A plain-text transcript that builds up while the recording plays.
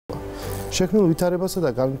შექმნილ ვითარებასა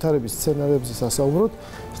და განვითარების სცენარებზე სასაუბროთ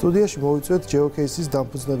სტუდიაში მოვიწვევთ GeoCase-ის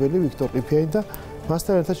დამფუძნებელი ვიქტორ ყიფიანი და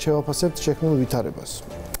მასთან ერთად შევაფასებთ შექმნილ ვითარებას.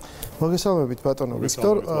 მოგესალმებით ბატონო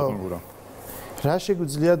ვიქტორ. რა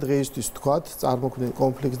შეგვიძლია დღეისთვის თქვათ წარმოქმნილ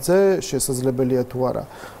კონფლიქტზე, შესაძლებელია თუ არა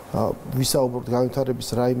ვისაუბროთ განვითარების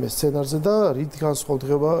რაიმე სცენარზე და რით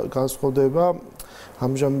განსხვავდება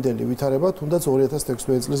ამჟამინდელი ვითარება თუნდაც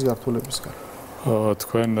 2016 წლის გართულებისგან.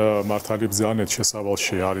 თქვენ მართალი ბრძანეთ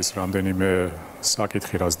შესავალში არის რამდენიმე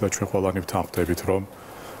საკითხი, რაც და ჩვენ ყველანი ვთანხმდებით, რომ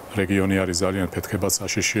რეგიონი არის ძალიან ფეთქებად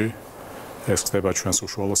საშიში, ეს ხდება ჩვენს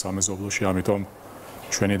უშუალო სამეზობლოში, ამიტომ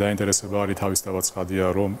ჩვენი დაინტერესება არის თავისთავად ცხადია,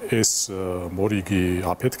 რომ ეს მორიგი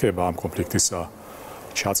აფეთქება ამ კონფლიქტისა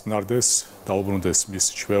ჩაწყნარდეს, დაუბრუნდეს მის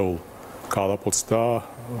ჩვეულ კალაპოტს და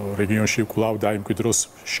რეგიონში კვლავ დაიმკვიდროს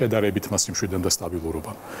შედარებით მასიმშვიდე და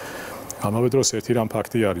სტაბილურობა. ამავე დროს ერთი რამ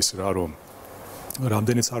ფაქტი არის რა, რომ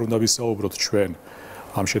რამდენიც არ უნდა ვისაუბროთ ჩვენ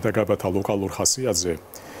ამ შეტაკებათა ლოკალურ ხასიათზე,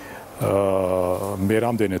 მე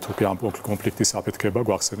რამდენად უკვე ამ კონფლიქტის აფეთქება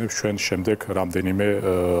გვახსენებს ჩვენ შემდეგ რამდენიმე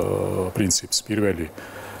პრინციპს. პირველი,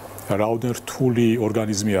 რაოდენ რთული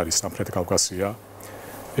ორგანიზმი არის სამხრეთ კავკასია.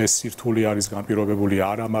 ეს სირთულე არის განპირობებული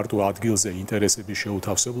არა მარტო ადგილზე ინტერესების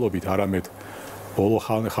შეუთავსებლობით, არამედ ბოლო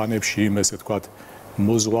ხანებში იმ ესე ვთქვათ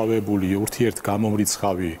მოზღვავებული,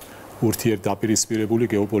 ურთიერთგამომრიცხავი, ურთიერთდაპირისპირებული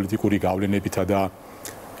გეოპოლიტიკური გავლენებითა და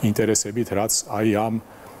ინტერესებით, რაც აი ამ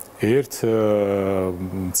ერთ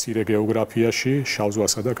მცირე გეოგრაფიაში შავ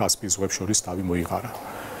ზღვასა და კასპიის ზღვებს შორის თავი მოიყარა.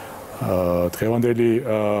 დღევანდელი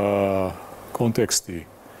კონტექსტი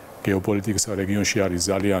გეოპოლიტიკის რეგიონში არის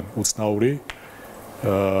ძალიან უცნაური.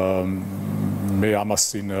 მე ამას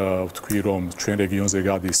წინ ვთქვი, რომ ჩვენ რეგიონზე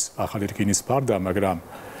გადის ახალი რკინის ფარდა, მაგრამ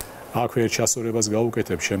აქვე ერთ ჩასწორებას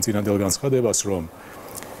გავუკეთებ შემწინანდელ განცხადებას, რომ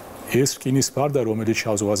ეს რკინის ფარდა, რომელიც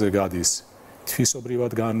შავ ზღვაზე გადის,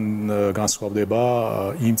 თვისობრივად განსხვავდება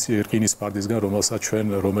იმ რკინის ფარდისგან,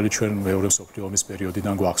 რომელიც ჩვენ მეორე მსოფლიო ომის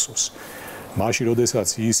პერიოდიდან გვახსოვს. მაშინ, როდესაც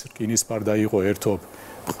ის რკინის ფარდა იყო ერთობ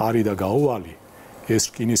მყარი და გაუვალი, ეს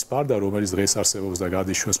რკინის ფარდა, რომელიც დღეს არსებობს და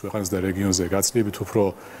გადის ჩვენს ქვეყანას და რეგიონზე, გაცილებით უფრო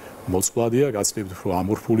მოწყვლადია, გაცილებით უფრო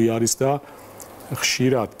ამორფული არის და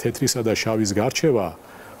ხშირად თეთრისა და შავის გარჩევა,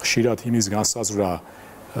 ხშირად იმის განსაზღვრა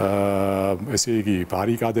ესე იგი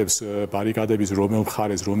ბარიკადების რომელ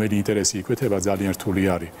მხარეს რომელი ინტერესი იკვეთება ძალიან რთული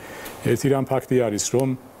არის. ერთი რამ ფაქტი არის, რომ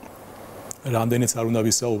რამდენიც არ უნდა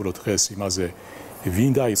ვისაუბროთ დღეს იმაზე,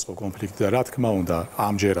 ვინ დაიწყო კონფლიქტი და რა თქმა უნდა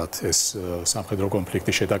ამჯერად ეს სამხედრო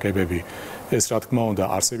კონფლიქტის შეტაკებები, ეს რა თქმა უნდა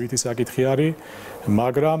არსებითი საკითხი არის,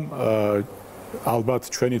 მაგრამ ალბათ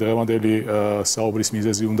ჩვენი დღევანდელი საუბრის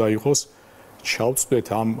მიზეზი უნდა იყოს ჩავწვდეთ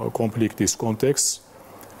ამ კონფლიქტის კონტექსტს,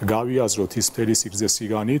 გავიაზროთ ის მთელი სიგრძე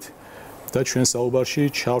სიგანით და ჩვენ საუბარში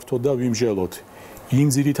ჩავრთოთ და ვიმჟელოთ იმ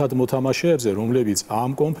ძირითად მოთამაშეებზე, რომლებიც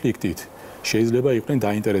ამ კონფლიქტით შეიძლება იყვნენ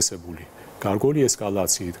დაინტერესებული გარკვეული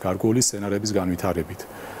ესკალაციით, გარკვეული სცენარების განვითარებით.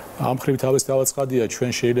 ამ მხრივ თავისთავად ცხადია,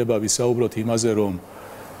 ჩვენ შეიძლება ვისაუბროთ იმაზე, რომ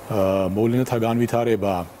მოვლენათა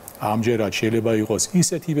განვითარება ამჯერად შეიძლება იყოს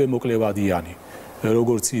ისეთივე მოკლევადიანი,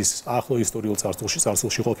 როგორც ის ახლო ისტორიულ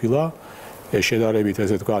წარსულში ყოფილა, ეს შედარებით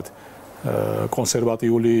ესე ვთქვათ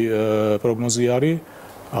კონსერვატიული პროგნოზი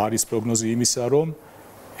არის პროგნოზი იმისა, რომ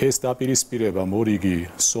ეს დაპირისპირება მორიგი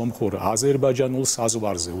სომხურ აზერბაიჯანულ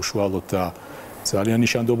საზღვარზე უშუალოდ და ძალიან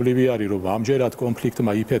ნიშანდობლივი არის, რომ ამჯერად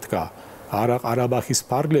კონფლიქტმა იფეთქა არა ყარაბაღის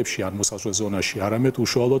ფარგლებში ან მოსაზღვრე ზონაში, არამედ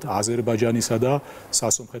უშუალოდ აზერბაიჯანისა და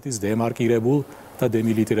სასომხეთის დემარკირებულ და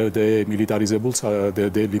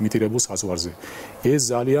დელიმიტირებულ საზღვარზე. ეს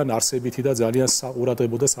ძალიან არსებითი და ძალიან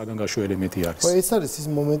საყურადღებო და საგანგაშო ელემენტი არის. ეს არის ის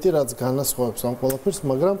მომენტი, რაც განასხვავებს ამ ყველაფერს,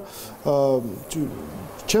 მაგრამ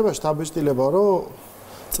რჩება შთაბეჭდილება, რომ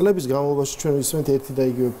წლების განმავლობაში ჩვენ ვისმენთ ერთი და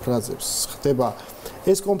იგივე ფრაზებს. ხდება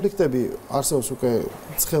ეს კონფლიქტები არსებობს უკვე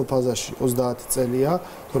ცხელ ფაზაში 30 წელია,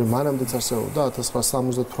 თორემ მანამდეც არსებობდა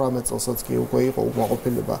 1978 წელსაც კი უკვე იყო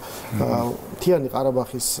უკმაყოფილება მთიანი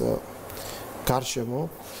ყარაბაღის გარშემო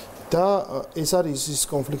და ეს არის ის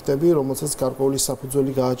კონფლიქტები, რომელსაც გარკვეული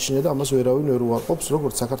საფუძველი გააჩნია და ამას ვერავინ ვერ უარყოფს,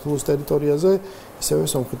 როგორც საქართველოს ტერიტორიაზე, ისევე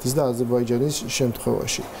სომხეთის და აზერბაიჯანის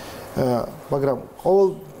შემთხვევაში. მაგრამ ყოველ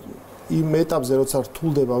იმ ეტაპზე, როცა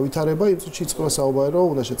რთულდება ვითარება, იმ წუთში იწყება საუბარი, რომ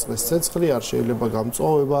უნდა შეწყდეს ცეცხლი, არ შეიძლება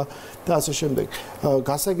გამწვავება და ასე შემდეგ.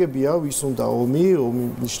 გასაგებია, ვის უნდა ომი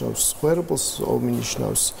ნიშნავს ხერხს, ომი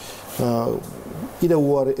ნიშნავს კიდევ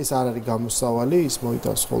უარე ეს არ არის გამოსავალი, ის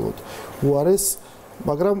მოიტანს მხოლოდ უარეს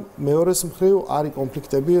მაგრამ მეორეს მხრივ არის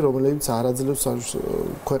კონფლიქტები, რომლებიც არაძლევს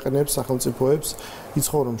ქვეყნებს, სახელმწიფოებს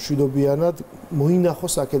იცხოვრონ მშვიდობიანად,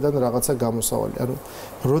 მოინახოს აქედან რაღაცა გამოსავალი. ანუ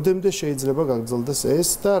როდემდე შეიძლება გაგრძელდეს ეს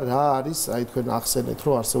და რა არის, აი თქვენ ახსენეთ,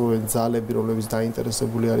 რომ არსებობენ ძალები, რომლებიც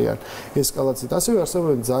დაინტერესებული არიან ესკალაციით. ასევე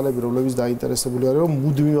არსებობენ ძალები, რომლებიც დაინტერესებული არიან, რომ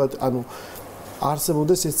მუდმივად, ანუ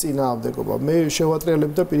არსებობდეს ეს წინააღმდეგობა. მე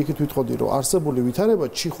შევატრიალებდი და პირიქით ვიტყოდი, რომ არსებული ვითარება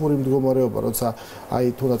ჩიხური მდგომარეობა, როცა აი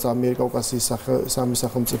თუნდაც ამერიკა-კავკასიის სამი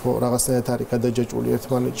სახელმწიფო რაღაცნაირად არის გადაჯაჭვული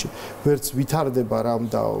ერთმანეთში, ვერც ვითარდება რამ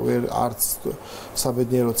და ვერ არც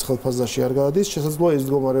საბედნიეროდ ხელფასდაში არ გადადის, შესაძლოა ეს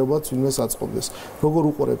მდგომარეობაც ვინმეს აწყობდეს. როგორ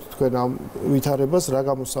უყურებთ თქვენ ამ ვითარებას, რა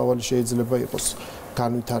გამოსავალი შეიძლება იყოს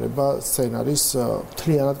განვითარება სცენარის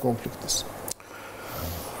მთლიანად კონფლიქტის?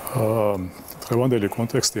 დღევანდელი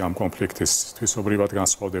კონტექსტი ამ კონფლიქტის თვისობრივად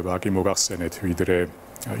განსხვავდება აქ მოგახსენეთ, ვიდრე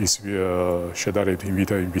ის შედარებით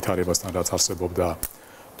ვითარებასთან რაც არსებობდა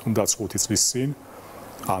თუნდაც 5 წლის წინ,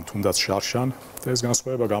 ან თუნდაც შარშან, და ეს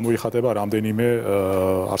განსხვავება გამოიხატება რამდენიმე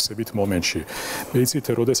არსებით მომენტში. მე იცით,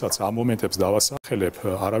 როდესაც ამ მომენტებს დავასახელებ,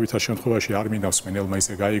 არავითარ შემთხვევაში არ მინდა მსმენელმა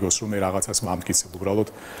ისე გაიგოს, რომ მე რაღაცას მამტკიცებ, უბრალოდ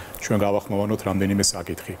ჩვენ გავახმოვანოთ რამდენიმე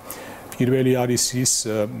საკითხი. პირველი არის ის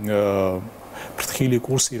ფრთხილი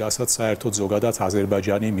კურსი, რასაც საერთოდ ზოგადად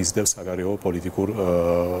აზერბაიჯანი მისდევს საგარეო პოლიტიკურ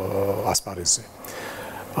ასპარეზზე.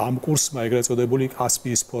 ამ კურსმა ეგრეთ წოდებული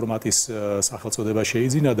კასპიის ფორმატის სახელწოდება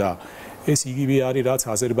შეიძინა და ეს იგივე არის, რაც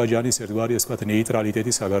აზერბაიჯანის ერთგვარი, ასე ვთქვათ,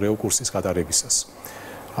 ნეიტრალიტეტის საგარეო კურსის გატარებისას.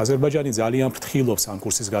 აზერბაიჯანი ძალიან ფრთხილობს ამ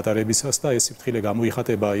კურსის გატარებისას და ეს ფრთხილე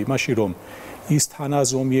გამოიხატება იმაში, რომ ის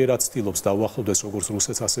თანაზომიერად ცდილობს დაუახლოვდეს როგორც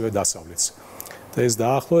რუსეთს, ასევე დასავლეთს. და ეს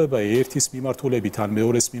დაახლოება ერთის მიმართულებით ან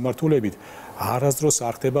მეორეს მიმართულებით არასდროს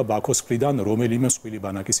არ ხდება ბაქოს მხრიდან რომელიმე მსხვილი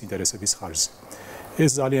ბანაკის ინტერესების ხარჯზე.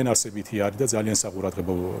 ეს ძალიან არსებითი არის და ძალიან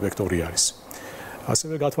საყურადღებო ვექტორი არის.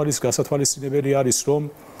 ასევე გასათვალისწინებელი არის, რომ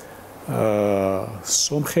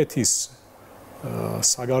სომხეთის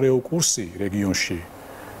საგარეო კურსი რეგიონში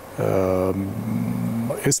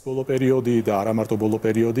ეს ბოლო პერიოდი და არა მარტო ბოლო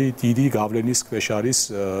პერიოდი დიდი გავლენის ქვეშ არის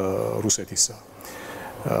რუსეთისა.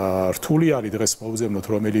 რთული არის დღეს მოვუძებნოთ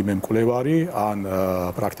რომელიმე მკვლევარი ან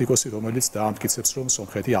პრაქტიკოსი, რომელიც დაამტკიცებს, რომ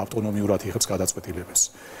სომხეთი ავტონომიურად იღებს გადაწყვეტილებებს.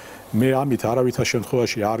 მე ამით არავითარ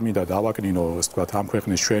შემთხვევაში არ მინდა დავაკნინო, ასე ვთქვათ, ამ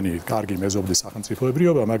ქვეყნის ჩვენი კარგი მეზობლის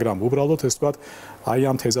სახელმწიფოებრიობა, მაგრამ უბრალოდ, ასე ვთქვათ, აი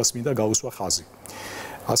ამ თეზას მინდა გაუსვა ხაზი.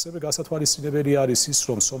 ასევე გასათვალისწინებელი არის ის,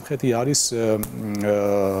 რომ სომხეთი არის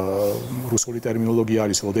რუსული ტერმინოლოგია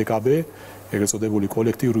არის ODKB, ეგრეთ წოდებული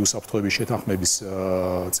კოლექტიური უსაფრთხოების შეთანხმების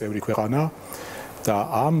წევრი ქვეყანა. და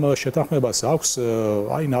ამ შეთანხმებას აქვს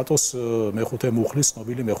აი ნატოს მეხუთე მუხლის,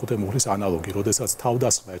 ცნობილი მეხუთე მუხლის ანალოგი, როდესაც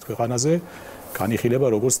თავდასხმა ერთ ქვეყანაზე განიხილება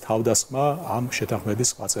როგორც თავდასხმა ამ შეთანხმების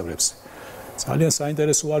ყაწევრებს. ძალიან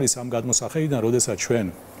საინტერესო არის ამ გადმოსახედიდან, როდესაც ჩვენ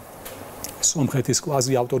სომხეთის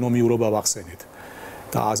კვაზი ავტონომიურობა ვახსენეთ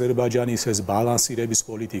და აზერბაიჯანის ეს ბალანსირების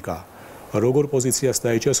პოლიტიკა, როგორ პოზიციას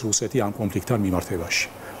დაიჭერს რუსეთი ამ კონფლიქტთან მიმართებაში.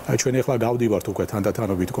 აი ჩვენ ახლა გავდივართ უკვე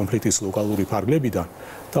თანდათანობით კონფლიქტის ლოკალური ფარგლებიდან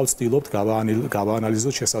და ვცდილობთ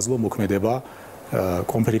გავაანალიზოთ შესაძლო მოქმედება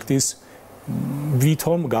კონფლიქტის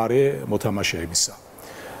ვითომ გარე მოთამაშეებისა.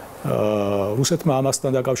 რუსეთმა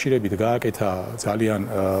ამასთან დაკავშირებით გააკეთა ძალიან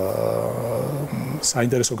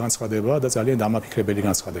საინტერესო განცხადება და ძალიან დამაფიქრებელი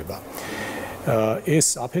განცხადება.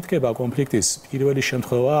 ეს აფეთქება კონფლიქტის პირველი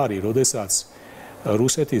შემთხვევა არის, როდესაც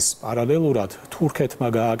რუსეთის პარალელურად თურქეთმა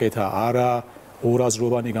გააკეთა არა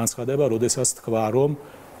ორაზროვანი განცხადება, როდესაც თქვა, რომ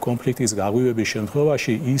კონფლიქტის გაღვივების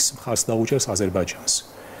შემთხვევაში ის მხარს დაუჭერს აზერბაიჯანს.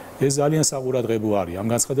 ეს ძალიან საყურადღებო არის. ამ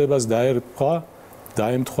განცხადებას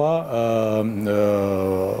დაემთხვა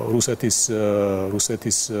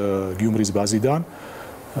რუსეთის გიუმრის ბაზიდან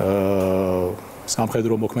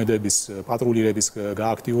სამხედრო მოქმედების პატრულირების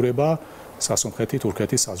გააქტიურება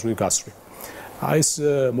სასომხეთი-თურქეთის საზღვრის გასწვრივ. აი ეს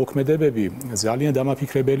მოქმედებები ძალიან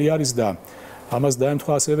დამაფიქრებელი არის და ამას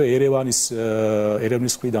დაემთხვა ასევე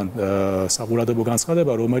ერევნის მხრიდან საყურადღებო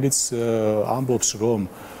განცხადება, რომელიც ამბობს, რომ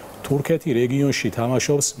თურქეთი რეგიონში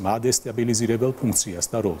თამაშობს მადესტაბილიზირებელ ფუნქციას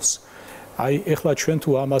და როლს. აი ეხლა ჩვენ თუ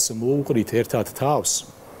ამას მოუყრით ერთად თავს,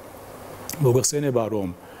 მოგხსენება, რომ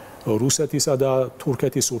რუსეთისა და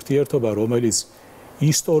თურქეთის ურთიერთობა, რომელიც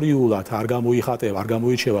ისტორიულად არ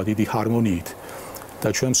გამოირჩევა დიდი ჰარმონიით და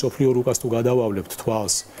ჩვენ მსოფლიო რუკას თუ გადავავლებთ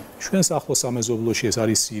თვალს, ჩვენს ახლო სამეზობლოში ეს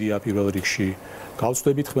არის სირია პირველ რიგში,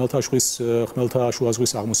 გავწვდებით ხმელთაშუა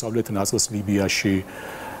ზღვის აღმოსავლეთ ნაწილს ლიბიაში.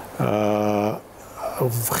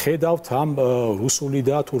 ვხედავთ ამ რუსული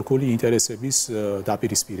და თურქული ინტერესების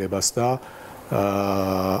დაპირისპირებას და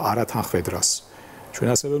არათანხმედრას. ჩვენ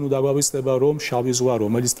ასევე ნუ დაგვავიწყდება, რომ შავი ზღვა,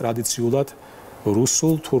 რომელიც ტრადიციულად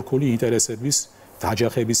რუსულ-თურქული ინტერესების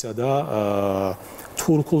დაჯახებისა და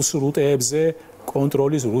თურქულ სრუტეებზე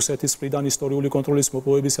კონტროლის რუსეთის მხრიდან ისტორიული კონტროლის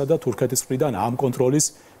მოპოვებისა და თურქეთის მხრიდან ამ კონტროლის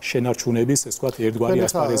შენარჩუნების, ეს ვთქვათ, ერთგვარი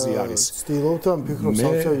ასპარეზი არის. ცდილობთ ამ ფიქრობს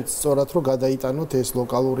ავშევით სწორად რომ გადაიტანოთ ეს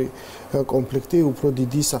ლოკალური კონფლიქტი უფრო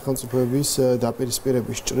დიდი სახელმწიფოების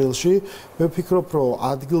დაპირისპირების ჭრილში. მე ვფიქრობ, რომ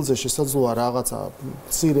ადგილზე შესაძლოა რაღაცა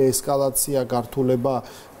მცირე ესკალაცია, გართულება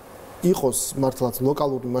იყოს მართლაც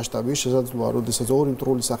ლოკალური მასშტაბის, შესაძლოა, როდესაც ორი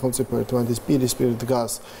მტრული სახელმწიფო ერთმანეთის პირისპირ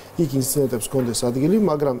დგას, იქ ინციდენტებს კონდეს ადგილი,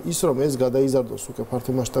 მაგრამ ის რომ ეს გადაიზარდოს უკვე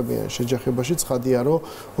ფართო მასშტაბიან შეჯახებაში, ცხადია, რომ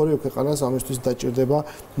ორივე ქვეყანას ამისთვის დაჭირდება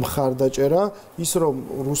მხარდაჭერა, ის რომ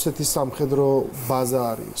რუსეთის სამხედრო ბაზა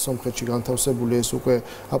არის სომხეთში განთავსებული, ეს უკვე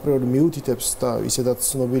აპრიორი მიუთითებს და ისედაც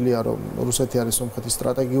ცნობილია, რომ რუსეთი არის სომხეთის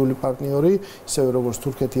სტრატეგიული პარტნიორი, ისევე როგორც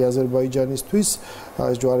თურქეთი აზერბაიჯანისთვის,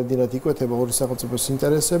 ეს ჯვარედინად იკვეთება ორი სახელმწიფოს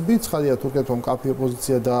ინტერესები. ხალია თურქეთმა მკაფიო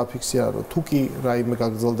პოზიცია დააფიქსირა, რომ თუ კი რაიმე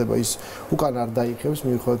გაგრძელდება ის უკან არ დაიხევს,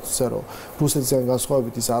 მიუხედავად ისე, რომ რუსეთიდან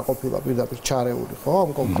განსხვავებით ის არ ყოფილა პირდაპირ ჩარეული, ხო,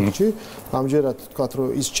 ამ კონფლიქტში. ამჯერად თქვათ, რომ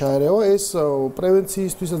ის ჩაერევა, ეს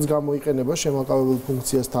პრევენციისთვისაც გამოიყენება, შემაკავებელ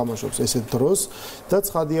ფუნქციას თამაშობს ესეთ დროს და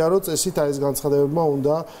ცხადია, რომ წესით ეს განცხადებებმა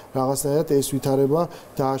უნდა რაღაცნაირად ეს ვითარება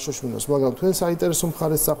დააშოშმინოს, მაგრამ თქვენ საინტერესო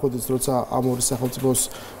მხარეს წახვედით, როცა ამ ორი სახელმწიფოს,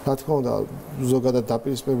 რა თქმა უნდა, ზოგადად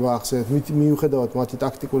დაპირისპირება ახსენეთ, მიუხედავად მათი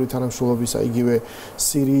ტაქტიკური თანამშრომლობისა, იგივე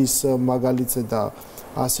სირიის მაგალითზე და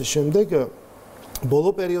ასე შემდეგ,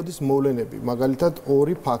 ბოლო პერიოდის მოვლენები, მაგალითად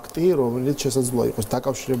ორი ფაქტი, რომელიც შესაძლოა იყოს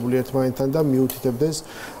დაკავშირებული ერთმანეთთან და მიუთითებდეს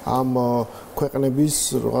ამ ქვეყნების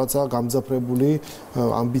რაღაცა გამძაფრებული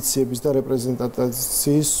ამბიციების და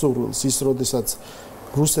რეპრეზენტაციის სურვილს, ის როდესაც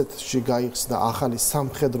რუსეთში გაიხსნა ახალი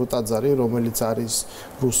სამხედრო ტაძარი, რომელიც არის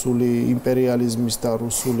რუსული იმპერიალიზმის და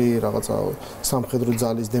რუსული რაღაცა სამხედრო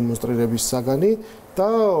ძალის დემონსტრირების საგანი და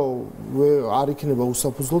არ იქნება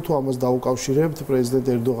უსაფუძვლო თუ ამას დაუკავშირებთ პრეზიდენტ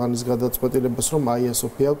ერდოღანის გადაწყვეტილებას, რომ აია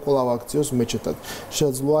სოფია კვლავ აქციოს მეჩეთად.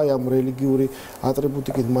 შესაძლოა ამ რელიგიური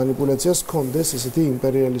ატრიბუტიკით მანიპულაციას ჰქონდეს ესეთი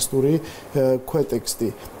იმპერიალისტური ქვეტექსტი.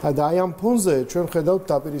 და აი ამ ფონზე ჩვენ ხედავთ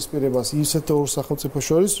დაპირისპირებას ისეთ ორ სახელმწიფოს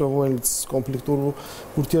შორის, რომელიც კონფლიქტურ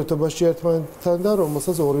ურთიერთობაში ერთმანეთთან და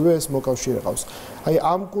რომელსაც ორივე ეს მოკავშირეყავს. აი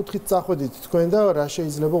ამ კუთხით წახვედით თქვენ და რა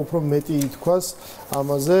შეიძლება უფრო მეტი ითქვას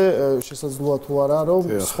ამაზე, შესაძლოა თუ არა, რომ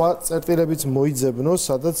სხვა წერტილებიც მოიძებნოს,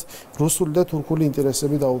 სადაც რუსული და თურქული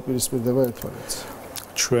ინტერესები დაუპირისპირდება ერთმანეთს.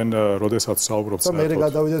 ჩვენ როდესაც საუბრობთ და მე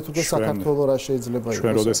გადავიდეთ უკვე საქართველოს რა შეიძლება იყოს.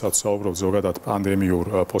 ჩვენ როდესაც საუბრობთ ზოგადად პანდემიურ,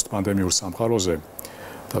 პოსტპანდემიურ სამყაროზე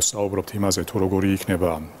და საუბრობთ იმაზე, თუ როგორი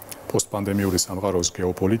იქნება პოსტპანდემიური სამყაროს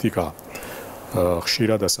გეოპოლიტიკა,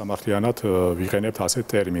 ხშირად და სამართლიანად ვიყენებთ ასეთ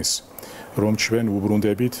ტერმინს, რომ ჩვენ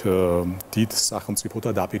უბრუნდებით დიდ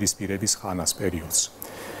სახელმწიფოთა დაპირისპირების ხანას პერიოდს.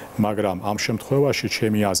 მაგრამ ამ შემთხვევაში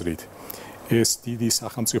ჩემი აზრით ეს დიდი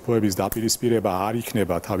სახელმწიფოების დაპირისპირება არ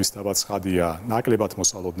იქნება თავისთავად ცხადია, ნაკლებად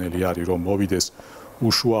მოსალოდნელი არის, რომ მოვიდეს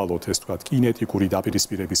უშუალოდ ეს თქვა კინეტიკური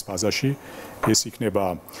დაპირისპირების ფაზაში, ეს იქნება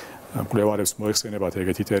მკვლევარებს მოეხსენებათ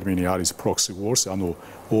ეგეთი ტერმინი არის proxy wars, ანუ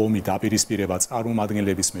ომი დაპირისპირება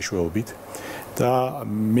წარმომადგენლების მეშვეობით და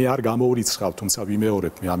მე არ გამოვრიცხავ, თუმცა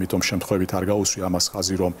ვიმეორებ, მე ამიტომ შემთხვევით არ გაუსვი ამას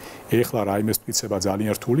ხაზი, რომ ეხლა რაიმეს მტკიცება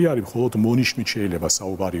ძალიან რთული არის, მხოლოდ მონიშნით შეიძლება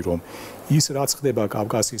საუბარი, რომ ის რაც ხდება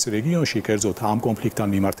კავკასიის რეგიონში, კერძოდ ამ კონფლიქტთან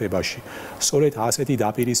მიმართებაში, სწორედ ასეთი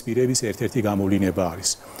დაპირისპირების ერთ-ერთი გამოვლინება არის.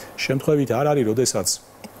 შემთხვევით არ არის, როდესაც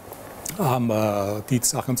ამ დიდ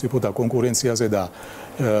სახელმწიფოთა კონკურენციაზე და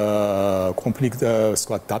კონფლიქტს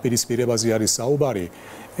ვთქვათ დაპირისპირებაზე არის საუბარი,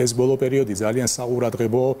 ეს ბოლო პერიოდი ძალიან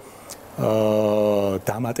საყურადღებო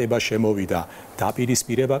დამატება შემოვიდა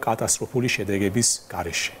დაპირისპირება კატასტროფული შედეგების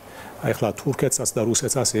გარეშე. ახლა თურქეთსაც და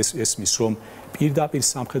რუსეთსაც ესმის, რომ პირდაპირ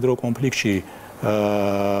სამხედრო კონფლიქტში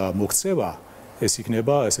მოქცევა ეს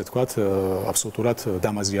იქნება, ესე ვთქვათ, აბსოლუტურად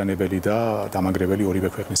დამაზიანებელი და დამანგრეველი ორივე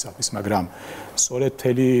ქვეყნისათვის, მაგრამ სწორედ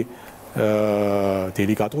მთელი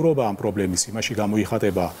დელიკატურობა ამ პრობლემის იმაში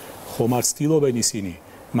გამოიხატება, ხომ არ ცდილობენ ისინი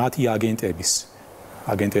მათი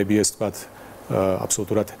აგენტები ეს ვთქვათ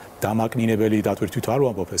აბსოლუტურად დამაკნინებელი დატვირთვით არ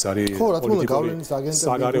ვამბობ, ეს არის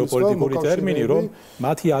საგარეო პოლიტიკური ტერმინი, რომ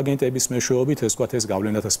მათი აგენტების მეშვეობით ეს ვთქვათ ეს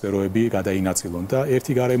გავლენათა სფეროები გადაინაწილონ და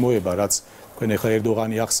ერთი გარემოება, რაც თქვენ ახლა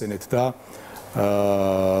ერდოღანი ახსენეთ და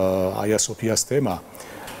აია სოფიას თემა,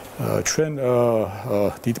 ჩვენ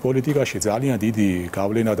დიდ პოლიტიკაში ძალიან დიდი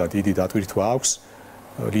გავლენა და დიდი დატვირთვა აქვს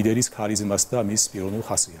ლიდერის ქარიზმას და მის პიროვნულ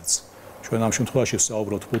ხასიათს. ჩვენ ამ შემთხვევაში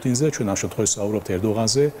ვსაუბრობთ პუტინზე, ჩვენ ამ შემთხვევაში ვსაუბრობთ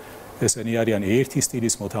ერდოღანზე. ესენი არიან ერთი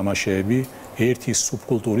სტილის მოთამაშეები, ერთი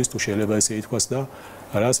სუბკულტურის, თუ შეიძლება ესე ითქვას და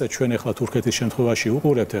რასაც ჩვენ ახლა თურქეთის შემთხვევაში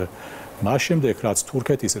უყურებთ, მას შემდეგ, რაც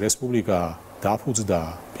თურქეთის რესპუბლიკა დაფუძნდა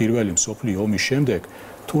პირველი მსოფლიო ომის შემდეგ,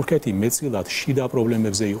 თურქეთი მეტწილად შიდა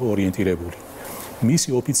პრობლემებზე იყო ორიენტირებული. მისი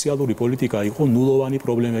ოფიციალური პოლიტიკა იყო ნულოვანი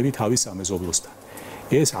პრობლემები თავის სამეზობლოსთან.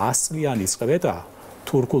 ეს 100 წლიანი წვეტა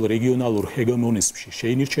თურქულ რეგიონალურ ჰეგემონიზმში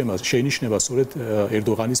შეინიშნება სწორედ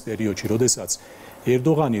ერდოღანის პერიოდში, როდესაც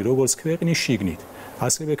ერდოღანი როგორც ქვეყნის შიგნით,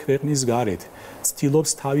 ასევე ქვეყნის გარეთ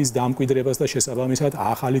ცდილობს თავის დამკვიდრებას და შესაბამისად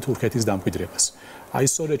ახალი თურქეთის დამკვიდრებას. აი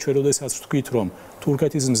სწორედ ჩვენ როდესაც ვთქვით, რომ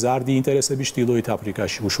თურქეთის მზარდი ინტერესები ჩრდილოეთ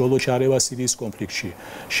აფრიკაში, უშუალო ჩარევა სირიის კონფლიქტში,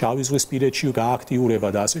 შავი ზღვის პირეთში გააქტიურება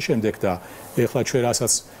და ასე შემდეგ და ეხლა ჩვენ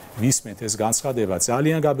რასაც ვისმენთ ეს განცხადება,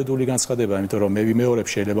 ძალიან გაბედული განცხადება, იმიტომ რომ მე ვიმეორებ,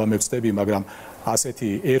 შეიძლება მე ვწდები, მაგრამ ასეთი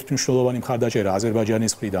ერთმნიშვნელოვანი მხარდაჭერა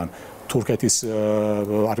აზერბაიჯანის მხრიდან თურქეთის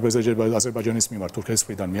აზერბაიჯანის მიმართ თურქეთის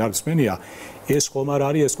მხრიდან მე არ მსმენია, ეს ხომ არ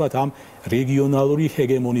არის ეს ვთქვათ ამ რეგიონალური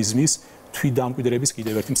ჰეგემონიზმის თვითდამკვიდრების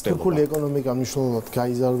კიდევ ერთი მცდელობა. თურქული ეკონომიკა მნიშვნელოვნად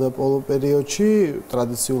გაიზარდა ბოლო პერიოდში,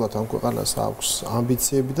 ტრადიციულად ამ ქვეყანას აქვს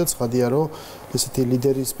ამბიციები და ცხადია, რომ ესეთი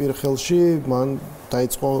ლიდერის პირხელში მან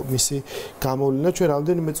დაიწყო მისი გამოვლინა. ჩვენ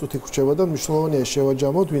რამდენიმე წუთი გვრჩება და მნიშვნელოვანია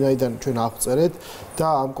შევაჯამოთ, ვინაიდან ჩვენ აღწერეთ და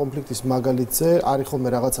ამ კონფლიქტის მაგალითზე არის ხოლმე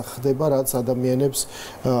რაღაცა ხდება, რაც ადამიანებს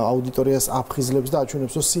აუდიტორიას აფხიზლებს და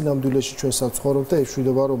აჩვენებს, რომ სინამდვილეში ჩვენ საცხოვრობთ და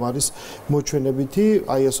ეშვიდობა რომ არის მოჩვენებითი.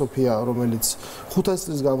 აია სოფია, რომელიც 500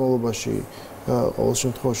 წლის განმავლობაში ყოველ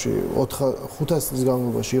შემთხვევაში 500 წლის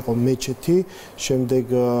განმავლობაში იყო მეჩეთი, შემდეგ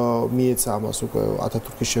მიეცა ამას უკვე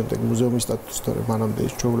ათათურქის შემდეგ მუზეუმის სტატუსი, თორემ მანამდე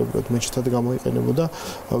ის ჩვეულებრივად მეჩეთად გამოიყენებოდა,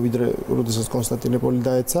 ვიდრე როდესაც კონსტანტინოპოლი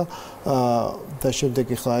დაეცა და შემდეგ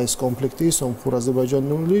ახლა ეს კონფლიქტი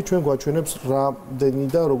სომხურ-აზერბაიჯანული ჩვენ გვაჩვენებს რამდენი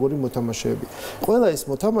და როგორი მოთამაშეები. ყველა ეს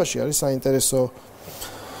მოთამაშე არის საინტერესო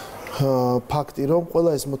ფაქტი, რომ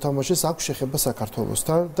ყველა ეს მოთამაშეს აქვს შეხება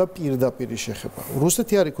საქართველოსთან და პირდაპირი შეხება.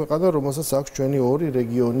 რუსეთი არის ქვეყანა, რომელსაც აქვს ჩვენი ორი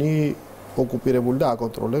რეგიონი ოკუპირებული და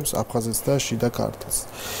აკონტროლებს აფხაზეთს და შიდა ქართლს.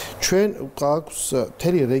 ჩვენ გვაქვს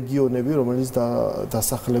მთელი რეგიონები, რომელიც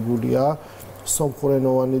დასახლებულია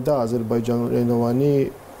სომხურენოვანი და აზერბაიჯანულენოვანი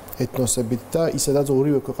ეთნოსებით და ისედაც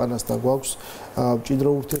ორივე ქვეყანასთან გვაქვს მჭიდრო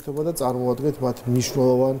ურთიერთობა და წარმოადგენთ მათ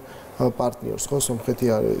მნიშვნელოვან პარტნიორს, ხო, სომხეთი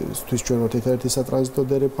არის თვითჩვენოთ ერთ-ერთი სატრანზიტო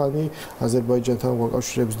დერეფანი, აზერბაიჯანთან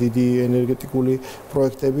გვაკავშირებს დიდი ენერგეტიკული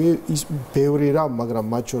პროექტები, ის ბევრი რამ, მაგრამ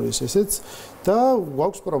მათ შორის ესეც და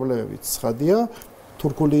გვაქვს პრობლემებიც, ცხადია.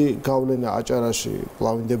 თურქული გავლენა აჭარაში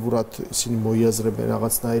პლავინდებურად ისინი მოიაზრებენ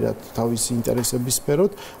რაღაცნაირად თავისი ინტერესების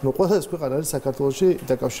სფეროთ, ანუ ყველა ეს ქვეყანა არის საქართველოში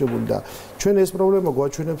დაკავშირებული და ჩვენ ეს პრობლემა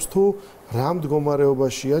გვაჩვენებს თუ რა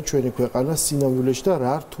მდგომარეობაშია ჩვენი ქვეყანა სინამდვილეში და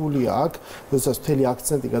რა რთულია აქ, როდესაც მთელი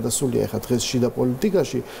აქცენტი გადასულია ახლა დღეს შიდა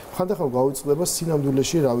პოლიტიკაში, ხანდახან გავიწყდება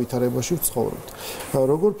სინამდვილეში რა ვითარებაში ვცხოვრობთ.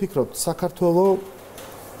 როგორ ფიქრობთ, საქართველოს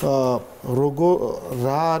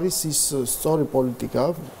რა არის ის სწორი პოლიტიკა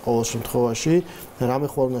ყოველ შემთხვევაში, რამე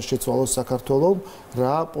ხوار უნდა შეცვალოს საქართველოს,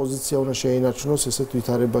 რა პოზიცია უნდა შეინარჩუნოს ესეთ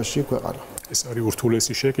ვითარებაში ქვეყანა? ეს არის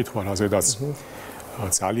ურთულესი შეკითხვა, რაზედაც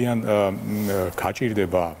ძალიან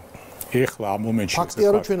გაჭირდება ეხლა ამ მომენტში ფაქტია,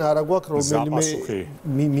 რომ ჩვენ არა გვაქვს რომელიმე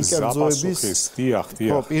მიკერძოების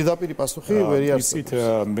ხო, პირდაპირი პასუხი ვერ იცით,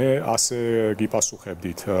 მე ასე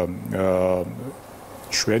გიპასუხებდით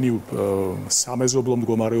ჩვენი სამეზობლო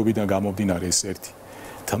მდგომარეობიდან გამომდინარე ეს ერთი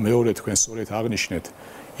და მეორე თქვენ სწორედ აღნიშნეთ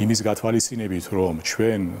იმის გათვალისწინებით, რომ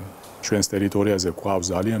ჩვენს ტერიტორიაზე გვყავს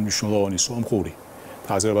ძალიან მნიშვნელოვანი სომხური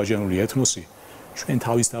და აზერბაიჯანული ეთნოსი, ჩვენ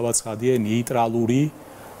თავისთავად ცხადია ნეიტრალური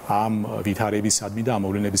ამ ვითარებისადმი და ამ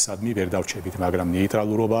მოვლენებისადმი ვერ დავრჩებით, მაგრამ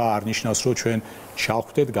ნეიტრალურობა არ ნიშნავს, რომ ჩვენ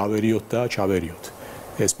ჩავხვდეთ, გავერიოთ და ჩავერიოთ.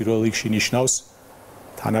 ეს პირველ რიგში ნიშნავს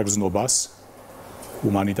თანაგზნობას,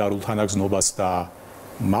 ჰუმანიტარულ თანაგზნობას და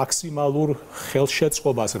მაქსიმალურ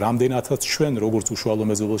ხელშეწყობას, რამდენადაც ჩვენ როგორც უშუალო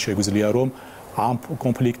მეზობელს შეგვიძლია, რომ ამ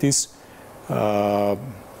კონფლიქტის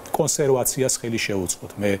კონსერვაციას ხელი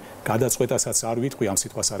შევუწყოთ. მე გადაწყვეტასაც არ ვიტყვი, ამ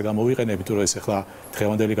სიტყვას არ გამოვიყენებ, თორე ეს ახლა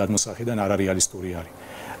დღევანდელი გადმოსახედიდან არარეალისტური არის.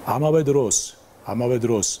 ამავე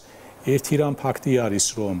დროს ერთი რამ ფაქტი არის,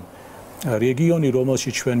 რომ რეგიონი,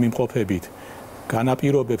 რომელშიც ჩვენ მიმყოფებით,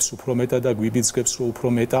 განაპირობებს უფრო მეტად და გვიბიძგებს, რომ უფრო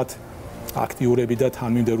მეტად აქტიურები და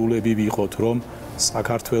თანმიმდევრულები ვიყოთ, რომ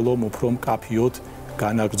საქართველოს უფრო მკაფიოდ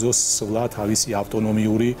განაგრძოს სვლა თავისი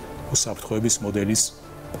ავტონომიური უსაფრთხოების მოდელის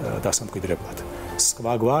დასამკვიდრებლად.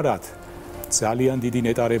 სხვაგვარად ძალიან დიდი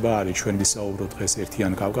ნეტარება არის ჩვენ ვისაუბროთ დღეს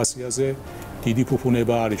ერთიან კავკასიაზე, დიდი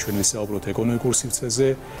ფუფუნება არის ჩვენ ვისაუბროთ ეკონომიკურ სივრცეზე,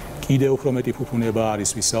 კიდევ უფრო მეტი ფუფუნება არის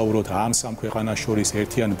ვისაუბროთ ამ სამ ქვეყანას შორის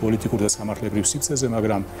ერთიან პოლიტიკურ და სამართლებრივ სივრცეზე,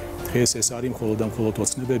 მაგრამ დღეს ეს არის მხოლოდ და მხოლოდ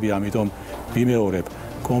ოცნებები, ამიტომ ვიმეორებ,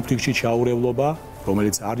 კონფლიქტში ჩაურევლობა,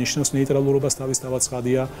 რომელიც არ ნიშნავს ნეიტრალურობას თავისთავად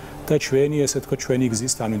ცხადია და ჩვენი ესე თქო ჩვენი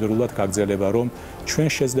გზის თანმიმდევრულად გაგრძელება, რომ ჩვენ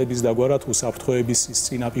შეძლებს დაგვარად უსაფრთხოების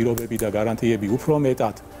წინაპირობები და გარანტიები უფრო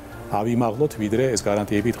მეტად ავიმაღლოთ, ვიდრე ეს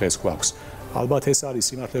გარანტიები დღეს გვაქვს. ალბათ ეს არის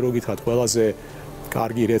სიმართლე რო გითხრათ ყველაზე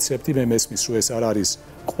კარგი რეცეპტი, მე მესმის რომ ეს არ არის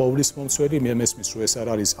ყოვლის მომცველი, მე მესმის რომ ეს არ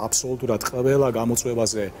არის აბსოლუტურად ყველა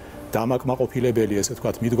გამოწვევაზე დამაკმაყოფილებელი, ესე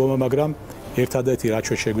ვთქვათ, მიდგომა, მაგრამ ერთადერთი რაც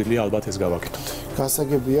ჩვენ შეგვიძლია ალბათ ეს გავაკეთოთ.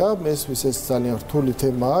 გასაგებია, მესმის ეს ძალიან რთული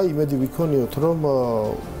თემაა. იმედი ვიქონიოთ, რომ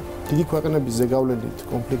დიდი ქვეყნების ზეგავლენით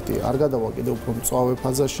კონფლიქტი არ გადავა კიდევ უფრო მწვავე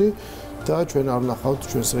ფაზაში და ჩვენ არ ვნახავთ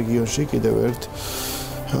ჩვენს რეგიონში კიდევ ერთ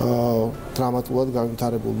დრამატულად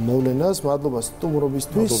განვითარებულ მოვლენას. მადლობა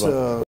სტუმრობისთვის.